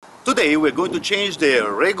Today we're going to change the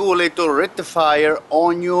regulator rectifier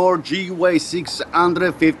on your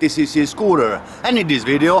GY650cc scooter, and in this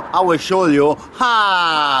video I will show you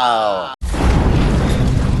how.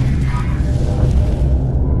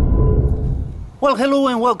 Well, hello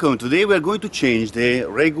and welcome. Today we are going to change the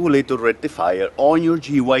regulator rectifier on your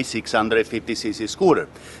GY650cc scooter.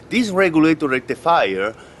 This regulator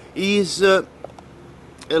rectifier is a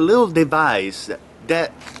little device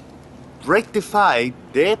that rectifies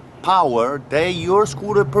the power that your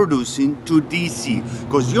scooter producing to DC,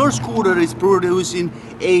 because your scooter is producing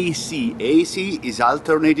AC. AC is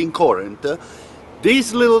alternating current.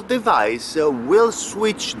 This little device will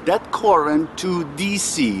switch that current to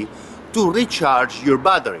DC to recharge your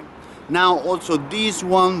battery. Now also this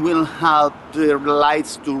one will help the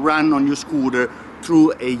lights to run on your scooter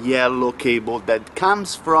through a yellow cable that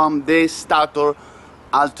comes from the starter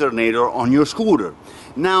alternator on your scooter.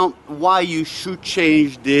 Now, why you should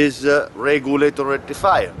change this regulator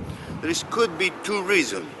rectifier? There could be two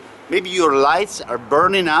reasons. Maybe your lights are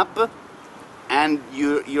burning up and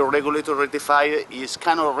your regulator rectifier is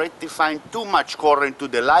kind of rectifying too much current to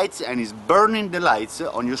the lights and is burning the lights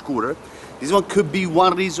on your scooter. This one could be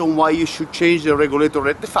one reason why you should change the regulator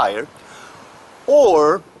rectifier.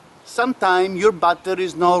 Or sometimes your battery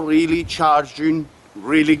is not really charging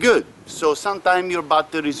really good. So sometimes your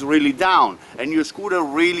battery is really down and your scooter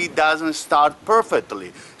really doesn't start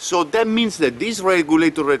perfectly. So that means that this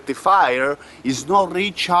regulator rectifier is not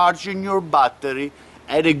recharging your battery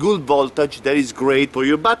at a good voltage that is great for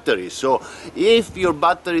your battery. So if your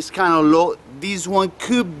battery is kind of low, this one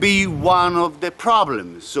could be one of the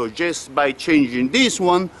problems. So just by changing this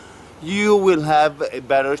one, you will have a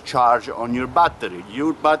better charge on your battery.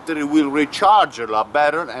 Your battery will recharge a lot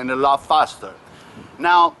better and a lot faster.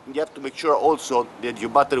 Now you have to make sure also that your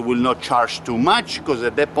battery will not charge too much, because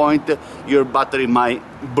at that point your battery might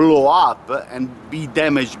blow up and be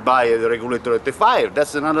damaged by the regulator rectifier.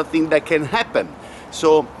 That's another thing that can happen.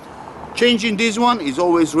 So changing this one is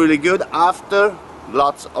always really good after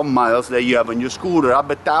lots of miles that you have on your scooter.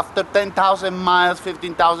 But after 10,000 miles,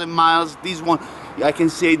 15,000 miles, this one, I can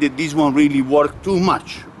say that this one really worked too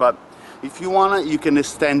much. But if you wanna, you can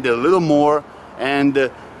extend a little more and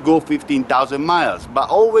go 15,000 miles, but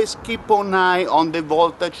always keep an eye on the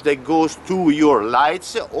voltage that goes to your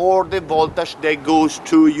lights or the voltage that goes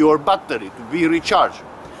to your battery to be recharged.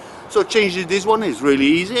 So changing this one is really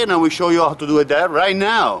easy, and I will show you how to do it there right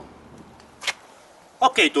now.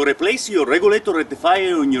 Okay, to replace your regulator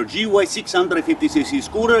rectifier on your GY650cc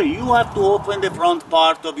scooter, you have to open the front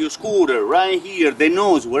part of your scooter, right here, the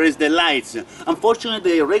nose, where is the lights.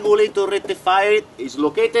 Unfortunately, the regulator rectifier is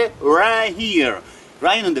located right here,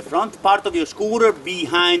 right on the front part of your scooter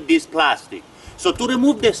behind this plastic. So to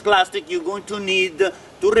remove this plastic, you're going to need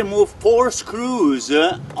to remove 4 screws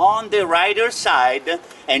on the rider side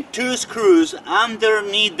and 2 screws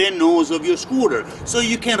underneath the nose of your scooter. So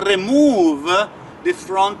you can remove the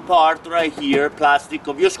front part right here, plastic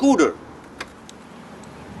of your scooter.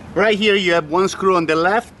 Right here you have 1 screw on the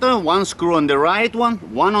left, 1 screw on the right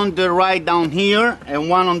one on the right down here, and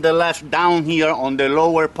 1 on the left down here on the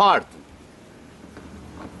lower part.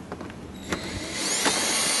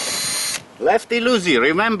 Lefty loosey,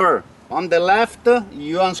 remember, on the left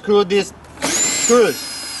you unscrew these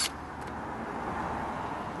screws.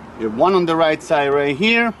 You have 1 on the right side right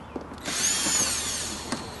here,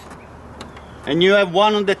 and you have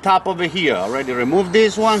 1 on the top over here. Already removed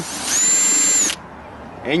this one,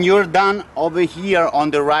 and you're done over here on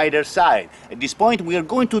the rider side. At this point we are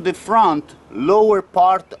going to the front lower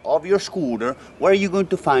part of your scooter, where you're going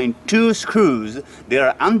to find 2 screws that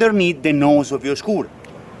are underneath the nose of your scooter.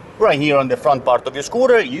 Right here on the front part of your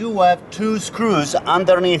scooter you have 2 screws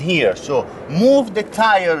underneath here. So move the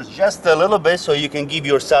tires just a little bit so you can give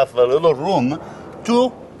yourself a little room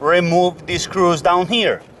to remove these screws down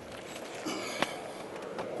here.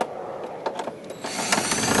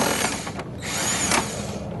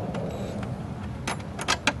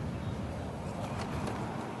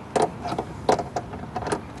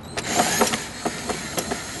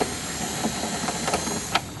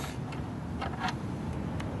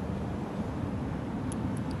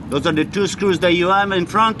 Those are the 2 screws that you have in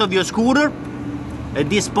front of your scooter. At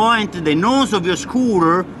this point, the nose of your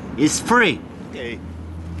scooter is free.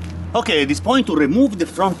 Okay, at this point, to remove the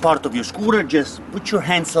front part of your scooter, just put your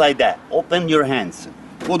hands like that. Open your hands.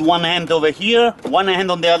 Put 1 hand over here, 1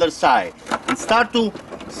 hand on the other side. And start to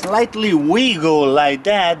slightly wiggle like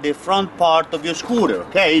that the front part of your scooter.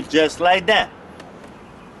 Okay, just like that.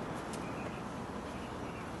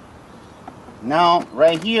 Now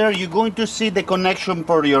right here you're going to see the connection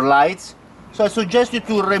for your lights. So I suggest you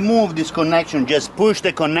to remove this connection. Just push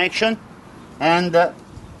the connection and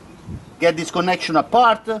get this connection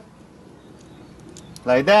apart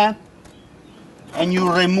like that, and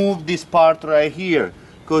you remove this part right here,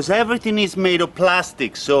 because everything is made of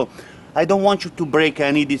plastic, so I don't want you to break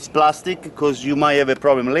any of this plastic, because you might have a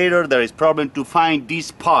problem later. There is problem to find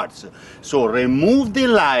these parts. So remove the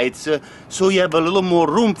lights so you have a little more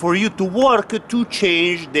room for you to work to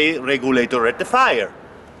change the regulator rectifier.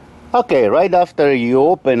 Okay, right after you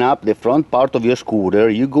open up the front part of your scooter,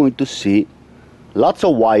 you're going to see lots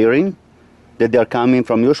of wiring that are coming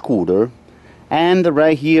from your scooter, and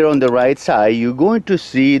right here on the right side you're going to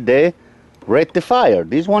see the rectifier.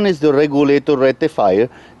 This one is the regulator rectifier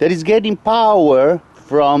that is getting power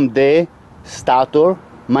from the stator,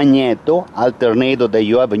 magneto, alternator that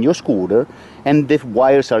you have in your scooter, and the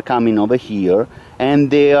wires are coming over here and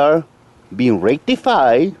they are being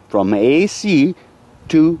rectified from AC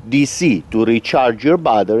to DC to recharge your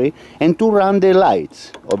battery and to run the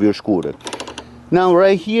lights of your scooter. Now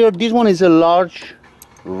right here, this one is a large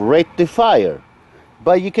rectifier,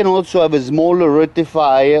 but you can also have a smaller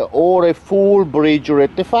rectifier or a full bridge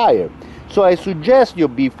rectifier. So I suggest you,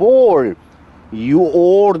 before you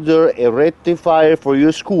order a rectifier for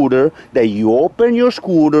your scooter, that you open your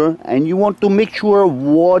scooter and you want to make sure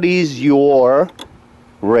what is your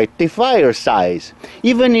rectifier size.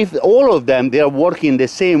 Even if all of them, they are working the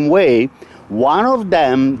same way, one of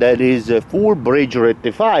them, that is a full bridge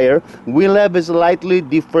rectifier, will have a slightly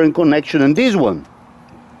different connection than this one.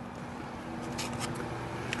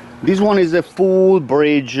 This one is a full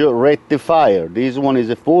bridge rectifier. This one is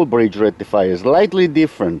a full bridge rectifier, slightly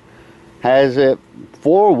different. Has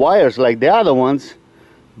 4 wires like the other ones,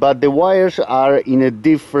 but the wires are in a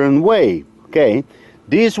different way. Okay,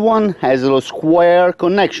 this one has a little square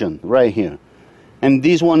connection right here, and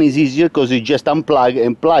this one is easier because you just unplug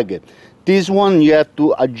and plug it. This one you have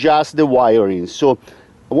to adjust the wiring. So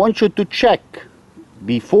I want you to check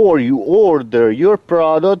before you order your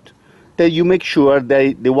product that you make sure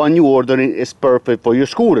that the one you order is perfect for your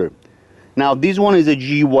scooter. Now this one is a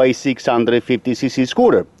GY 650cc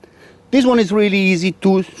scooter. This one is really easy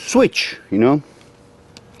to switch, you know.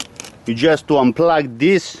 You just to unplug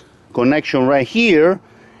this connection right here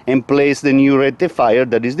and place the new rectifier,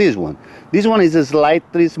 that is this one. This one is a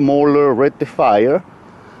slightly smaller rectifier,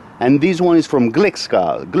 and this one is from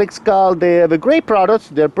Glixcal. Glixcal, they have a great products,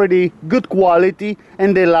 they're pretty good quality,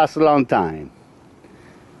 and they last a long time.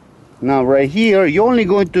 Now right here, you're only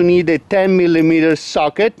going to need a 10mm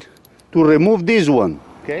socket to remove this one,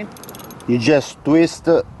 okay? You just twist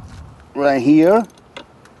right here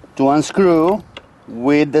to unscrew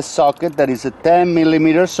with the socket, that is a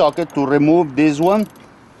 10mm socket, to remove this one.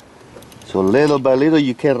 So little by little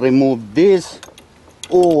you can remove this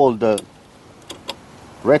old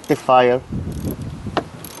rectifier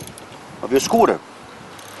of your scooter.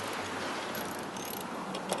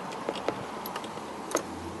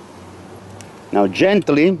 Now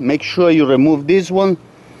gently make sure you remove this one.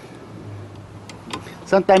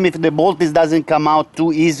 Sometimes if the bolt doesn't come out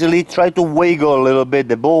too easily, try to wiggle a little bit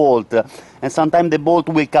the bolt, and sometimes the bolt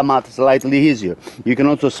will come out slightly easier. You can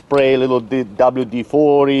also spray a little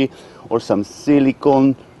WD-40 or some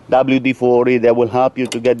silicone WD-40 that will help you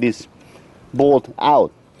to get this bolt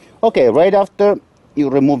out. Okay, right after you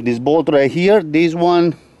remove this bolt right here, this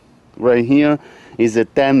one right here is a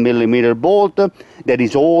 10mm bolt that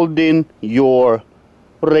is holding your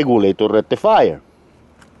regulator rectifier.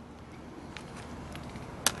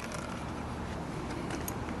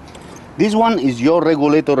 This one is your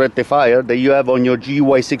regulator rectifier that you have on your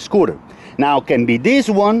GY6 scooter. Now can be this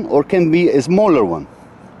one or can be a smaller one,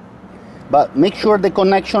 but make sure the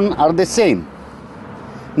connections are the same.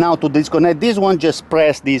 Now to disconnect this one, just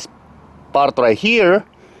press this part right here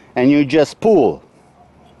and you just pull,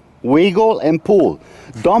 wiggle and pull.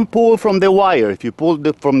 Don't pull from the wire. If you pull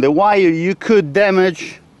from the wire, you could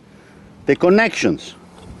damage the connections.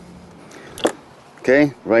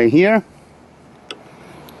 Okay, right here.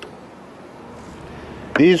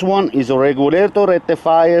 This one is a regulator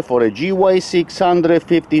rectifier for a GY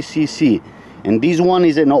 650cc, and this one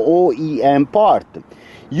is an OEM part.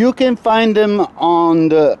 You can find them on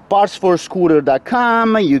the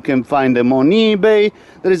partsforscooter.com, you can find them on eBay.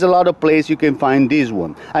 There is a lot of places you can find this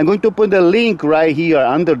one. I'm going to put the link right here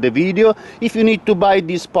under the video if you need to buy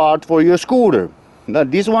this part for your scooter. Now,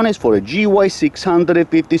 this one is for a GY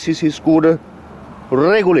 650cc scooter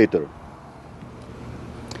regulator.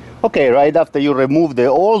 Okay, right after you remove the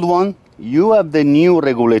old one, you have the new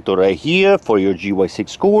regulator right here for your GY6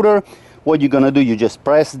 scooter. What you're gonna do, you just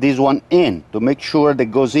press this one in to make sure that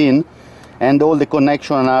goes in and all the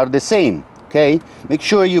connections are the same. okay? Make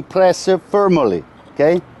sure you press firmly,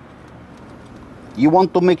 okay? You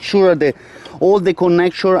want to make sure that all the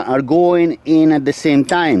connections are going in at the same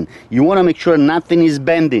time. You want to make sure nothing is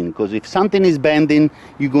bending, because if something is bending,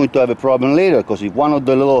 you're going to have a problem later, because if one of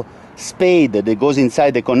the little spade that goes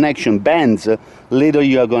inside the connection bends, later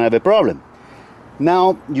you are going to have a problem.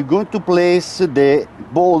 Now you're going to place the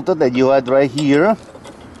bolt that you had right here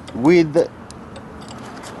with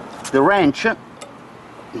the wrench,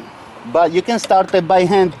 but you can start it by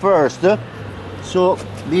hand first, so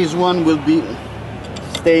this one will be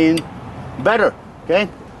staying better, okay?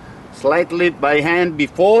 Slightly by hand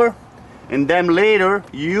before, and then later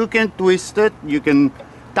you can twist it, you can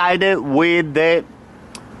tie it with the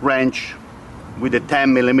wrench with the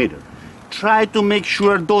 10mm. Try to make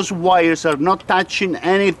sure those wires are not touching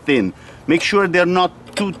anything. Make sure they're not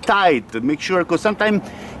too tight. Make sure, because sometimes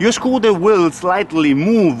your scooter will slightly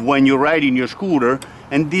move when you're riding your scooter,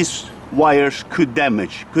 and these wires could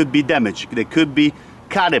be damaged. They could be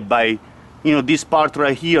cut by, you know, this part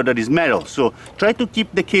right here that is metal. So try to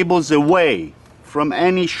keep the cables away from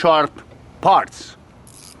any sharp parts.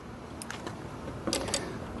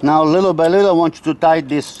 Now little by little I want you to tie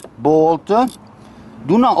this bolt.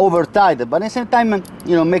 Do not over tie it, but at the same time,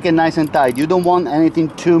 you know, make it nice and tight. You don't want anything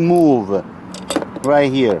to move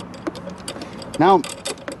right here. Now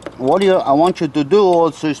what I want you to do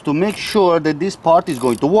also is to make sure that this part is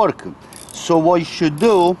going to work. So what you should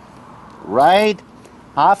do, right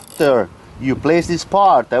after you place this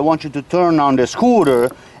part, I want you to turn on the scooter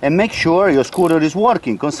and make sure your scooter is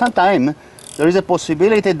working, because sometimes there is a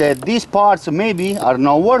possibility that these parts maybe are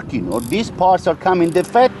not working, or these parts are coming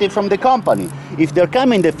defective from the company. If they're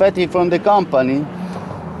coming defective from the company,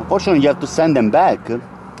 unfortunately you have to send them back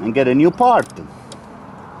and get a new part.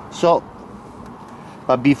 So,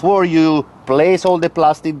 but before you place all the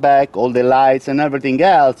plastic back, all the lights and everything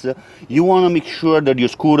else, you want to make sure that your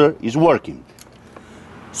scooter is working.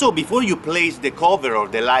 So before you place the cover or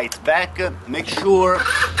the lights back, make sure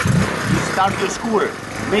you start your scooter.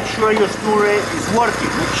 Make sure your scooter is working.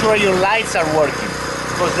 Make sure your lights are working,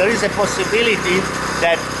 because there is a possibility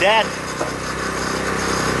that that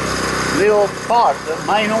little part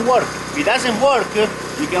might not work. If it doesn't work,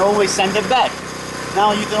 you can always send it back.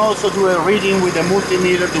 Now you can also do a reading with a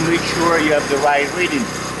multimeter to make sure you have the right reading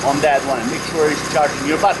on that one, and make sure it's charging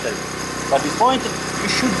your battery. But at this point, you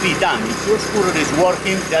should be done. If your scooter is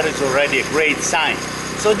working, that is already a great sign.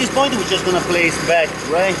 So at this point, we're just going to place back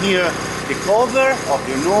right here the cover of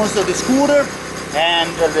the nose of the scooter and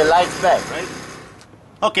the lights back, right?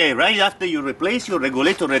 Okay, right after you replace your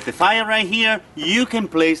regulator rectifier right here, you can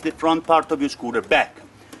place the front part of your scooter back.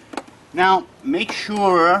 Now, make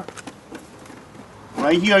sure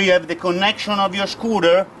right here you have the connection of your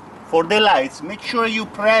scooter for the lights. Make sure you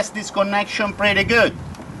press this connection pretty good.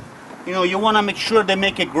 You know, you want to make sure they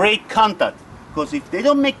make a great contact, because if they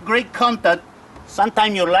don't make great contact,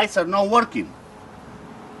 sometimes your lights are not working.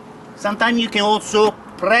 Sometimes you can also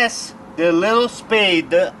press the little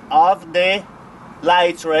spade of the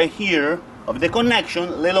lights right here, of the connection,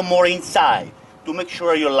 a little more inside, to make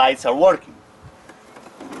sure your lights are working.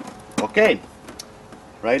 Okay,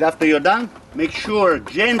 right after you're done, make sure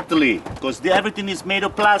gently, because everything is made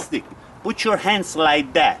of plastic, put your hands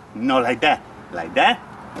like that, not like that, like that,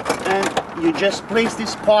 and you just place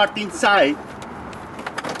this part inside.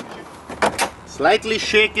 Slightly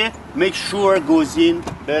shake it, make sure it goes in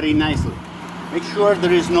very nicely. Make sure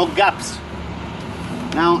there is no gaps.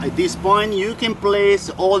 Now at this point you can place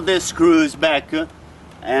all the screws back,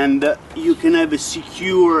 and you can have a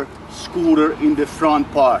secure scooter in the front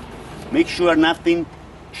part. Make sure nothing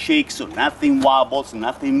shakes or nothing wobbles,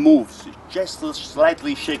 nothing moves. Just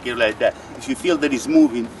slightly shake it like that. If you feel that it's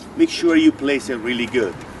moving, make sure you place it really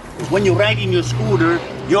good. When you're riding your scooter,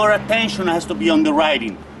 your attention has to be on the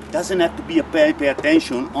riding. It doesn't have to be pay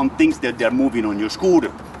attention on things that they're moving on your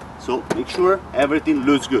scooter. So make sure everything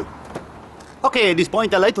looks good. Okay, at this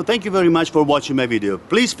point I'd like to thank you very much for watching my video.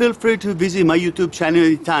 Please feel free to visit my YouTube channel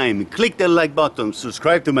anytime. Click the like button,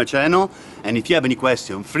 subscribe to my channel, and if you have any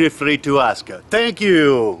questions, feel free to ask. Thank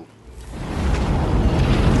you!